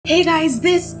Hey guys,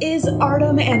 this is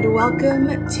Artem and welcome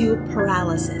to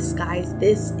Paralysis. Guys,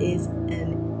 this is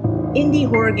an indie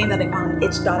horror game that I found on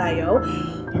itch.io.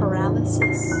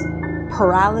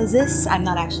 Paralysis? I'm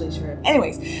not actually sure.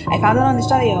 Anyways, I found it on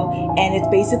itch.io and it's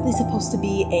basically supposed to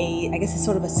be I guess it's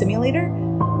sort of a simulator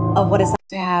of what it's like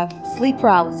to have sleep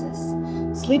paralysis.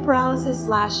 Sleep paralysis /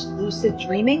 lucid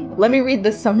dreaming. Let me read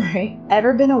the summary.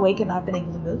 Ever been awake and not been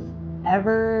able to move?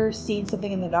 Ever seen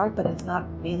something in the dark but it's not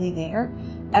really there?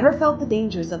 Ever felt the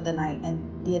dangers of the night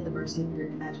and be at the mercy of your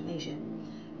imagination?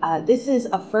 This is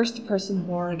a first-person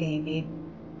horror game made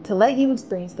to let you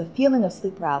experience the feeling of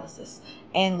sleep paralysis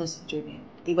and lucid dreaming.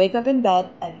 You wake up in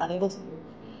bed and unable to move.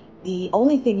 The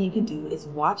only thing you can do is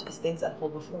watch as things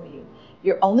unfold before you.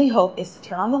 Your only hope is to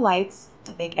turn on the lights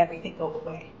to make everything go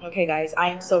away. Okay guys, I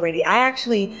am so ready. I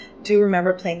actually do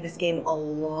remember playing this game a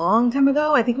long time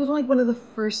ago. I think it was like one of the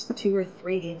first 2 or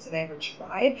 3 games that I ever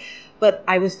tried, but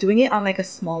I was doing it on like a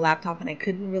small laptop and I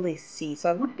couldn't really see,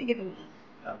 so I wanted to give it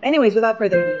a go. Anyways, without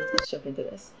further ado, let's jump into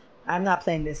this. I'm not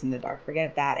playing this in the dark,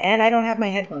 forget that. And I don't have my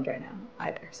headphones right now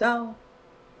either, so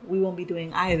we won't be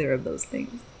doing either of those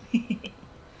things.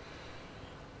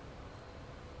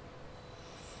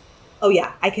 Oh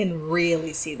yeah, I can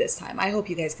really see this time. I hope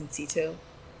you guys can see too.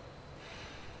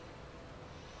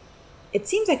 It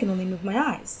seems I can only move my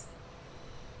eyes.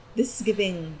 This is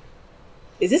giving...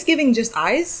 Is this giving just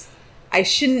eyes? I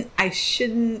shouldn't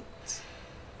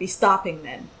be stopping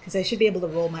then, because I should be able to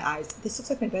roll my eyes. This looks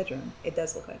like my bedroom. It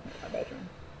does look like my bedroom.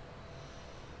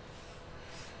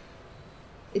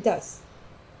 It does.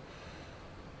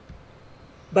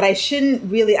 But I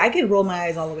shouldn't really... I can roll my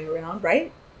eyes all the way around,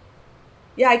 right?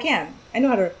 Yeah, I can. I know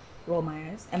how to roll my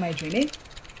eyes. Am I dreaming?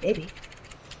 Maybe.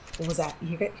 What was that?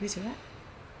 You guys hear that?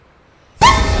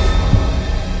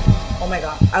 Oh my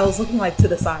god. I was looking like to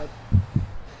the side.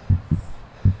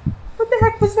 What the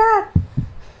heck was that?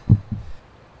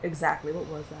 Exactly. What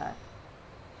was that?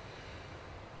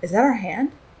 Is that our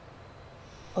hand?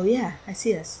 Oh yeah, I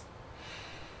see us.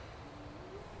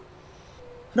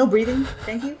 No breathing.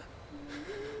 Thank you.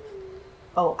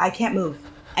 Oh, I can't move.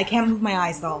 I can't move my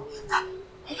eyes at all.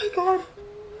 Oh my god.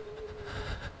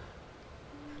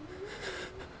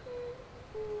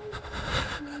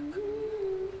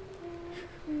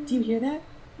 Do you hear that?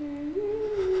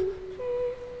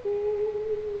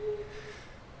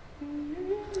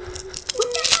 What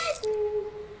the heck?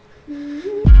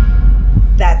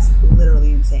 That's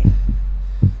literally insane.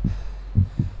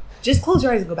 Just close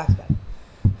your eyes and go back to bed.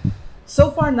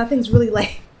 So far, nothing's really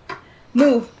like...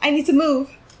 Move. I need to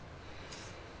move.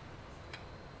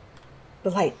 The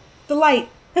light. The light.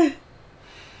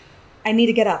 I need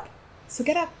to get up. So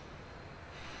get up.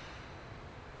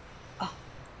 Oh.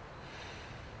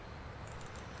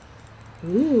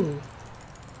 Ooh.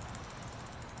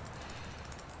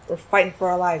 We're fighting for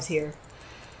our lives here.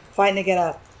 Fighting to get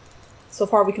up. So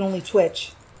far we can only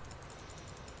twitch.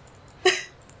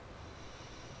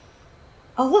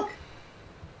 Oh, look.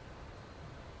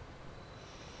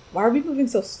 Why are we moving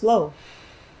so slow?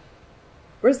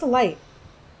 Where's the light?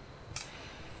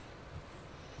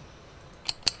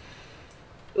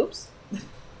 Oops.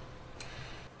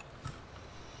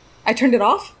 I turned it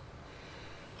off?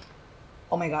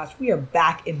 Oh my gosh, we are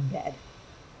back in bed.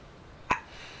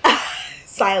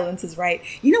 Silence is right.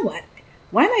 You know what?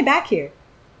 Why am I back here?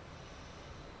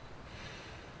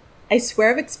 I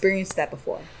swear I've experienced that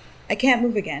before. I can't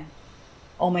move again.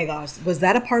 Oh my gosh, was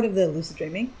that a part of the lucid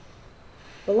dreaming?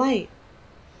 The light.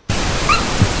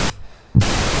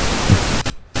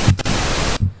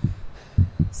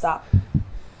 Stop.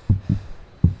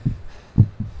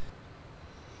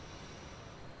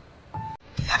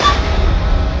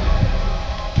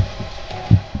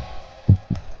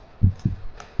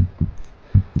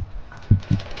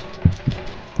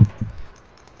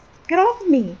 Get off of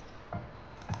me.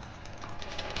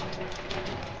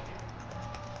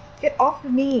 Get off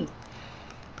of me.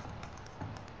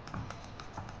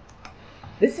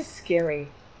 This is scary.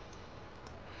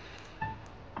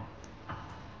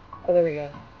 Oh, there we go.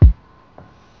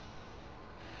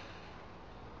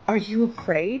 Are you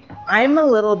afraid? I'm a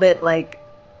little bit like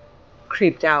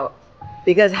creeped out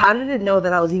because how did it know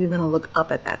that I was even going to look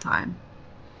up at that time?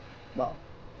 Well,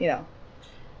 you know.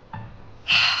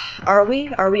 Are we?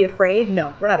 Are we afraid?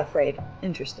 No, we're not afraid.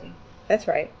 Interesting. That's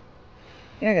right.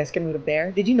 You're not gonna scare me with a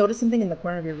bear. Did you notice something in the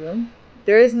corner of your room?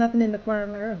 There is nothing in the corner of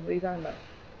my room. What are you talking about?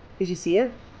 Did you see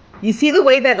it? You see the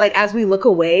way that like as we look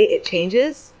away, it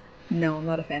changes? No, I'm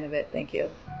not a fan of it. Thank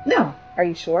you. No. Are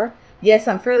you sure? Yes,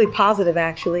 I'm fairly positive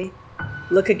actually.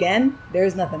 Look again.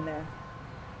 There's nothing there.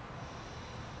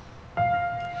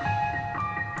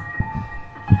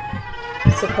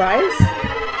 Surprise?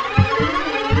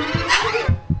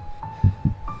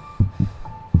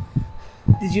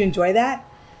 Did you enjoy that?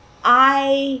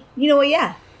 You know what?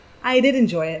 Yeah, I did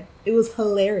enjoy it. It was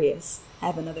hilarious. I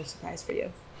have another surprise for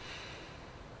you.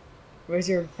 Where's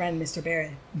your friend, Mr.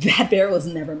 Bear? That bear was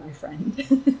never my friend.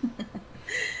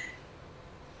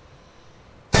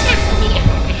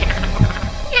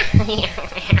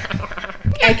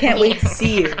 I can't wait to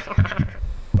see you.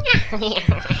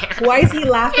 Why is he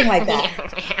laughing like that?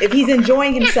 If he's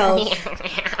enjoying himself,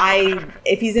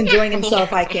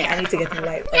 I can't. I need to get the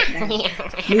light right now.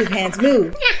 Move, hands,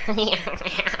 move.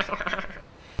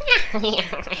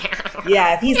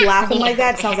 Yeah, if he's laughing like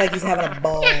that, it sounds like he's having a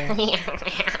ball.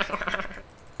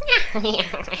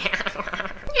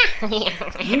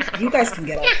 You guys can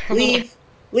get up. Leave,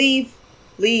 leave,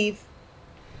 leave.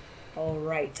 All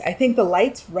right. I think the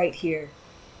light's right here.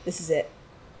 This is it.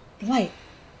 The light.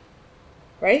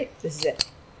 Right? This is it.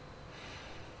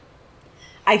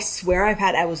 I swear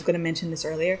I was going to mention this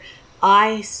earlier.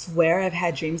 I swear I've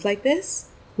had dreams like this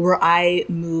where I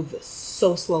move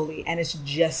so slowly and it's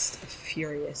just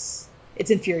furious. It's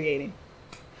infuriating.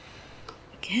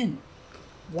 Again,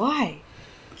 why?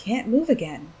 Can't move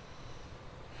again.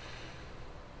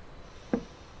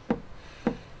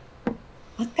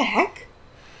 What the heck?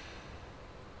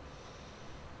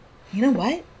 You know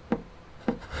what?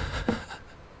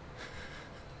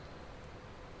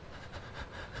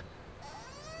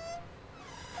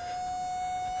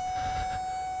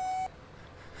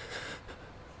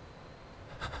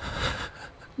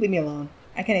 Leave me alone.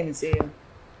 I can't even see you.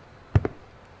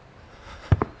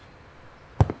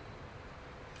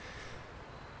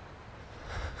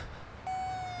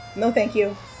 No, thank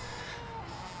you.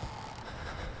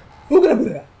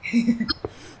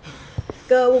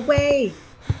 Go away.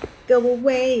 Go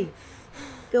away.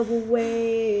 Go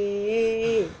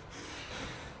away.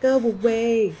 Go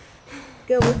away.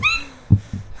 Go away.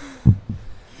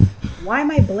 Why am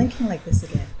I blinking like this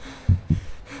again?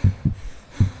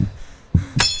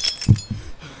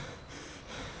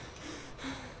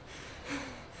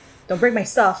 Don't break my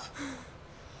stuff.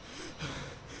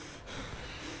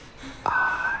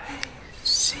 I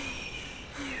see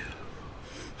you.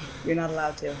 You're not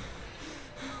allowed to.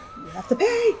 You have to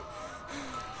pay.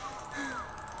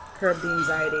 Curb the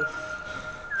anxiety.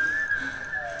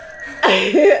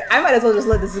 I might as well just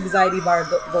let this anxiety bar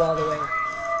go all the way.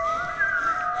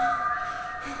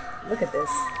 Look at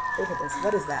this. Look at this.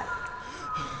 What is that?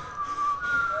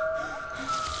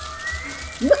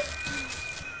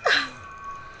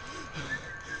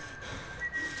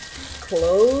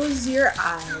 Close your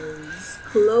eyes.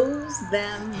 Close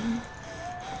them.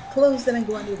 Close them and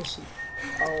go under the sheet.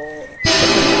 Oh.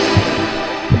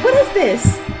 What is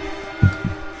this?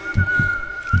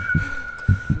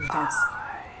 Yes.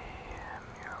 I am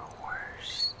your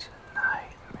worst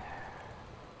nightmare.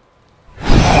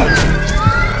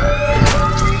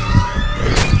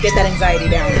 Get that anxiety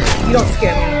down. You don't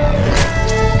scare me.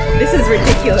 This is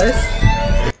ridiculous.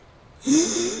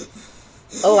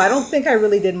 Oh, I don't think I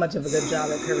really did much of a good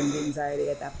job at curbing the anxiety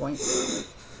at that point.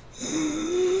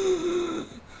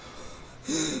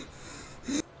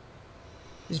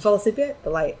 Did you fall asleep yet?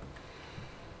 The light.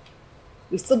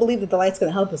 We still believe that the light's going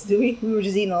to help us, do we? We were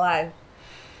just eaten alive.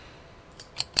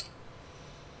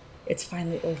 It's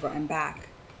finally over. I'm back.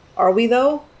 Are we,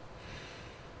 though?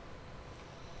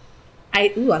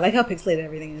 I like how pixelated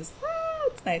everything is. Ah,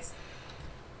 it's nice.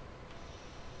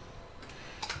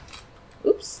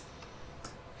 Oops.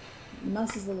 The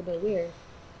mouse is a little bit weird.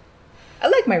 I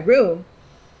like my room,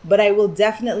 but I will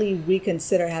definitely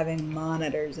reconsider having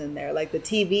monitors in there. Like, the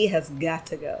TV has got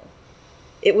to go.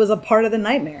 It was a part of the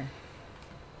nightmare.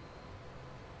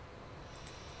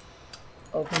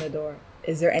 Open the door.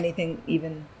 Is there anything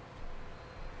even...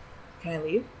 Can I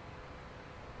leave?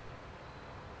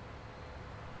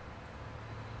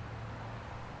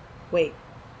 Wait.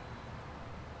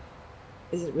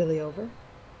 Is it really over?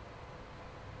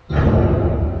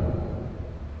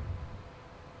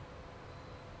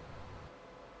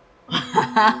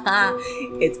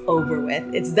 It's over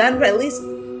with. It's done, but at least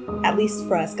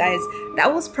for us, guys.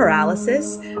 That was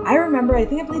Paralysis. I remember, I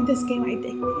think I played this game. I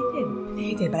think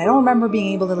I did, but I don't remember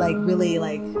being able to really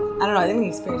I don't know, I think the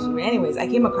experience was weird. Anyways, I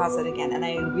came across it again, and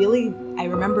I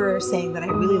remember saying that I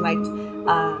really liked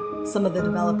some of the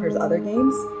developers' other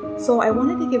games, so I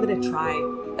wanted to give it a try.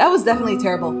 That was definitely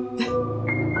terrible.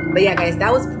 But yeah, guys,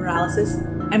 that was Paralysis.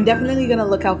 I'm definitely gonna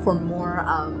look out for more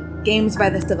games by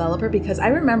this developer, because I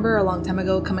remember a long time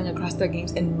ago coming across their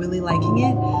games and really liking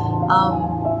it.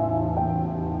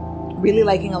 Really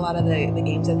liking a lot of the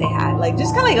games that they had. Like,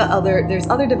 just kind of like there's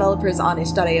other developers on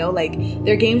itch.io. Like,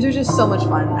 their games are just so much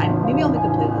fun. Maybe I'll make a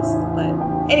playlist.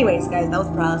 But Anyways, guys, that was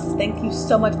paralysis. Thank you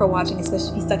so much for watching, especially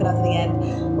if you stuck it out to the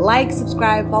end. Like,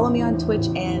 subscribe, follow me on Twitch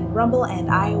and Rumble,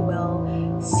 and I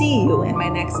will see you in my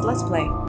next Let's Play.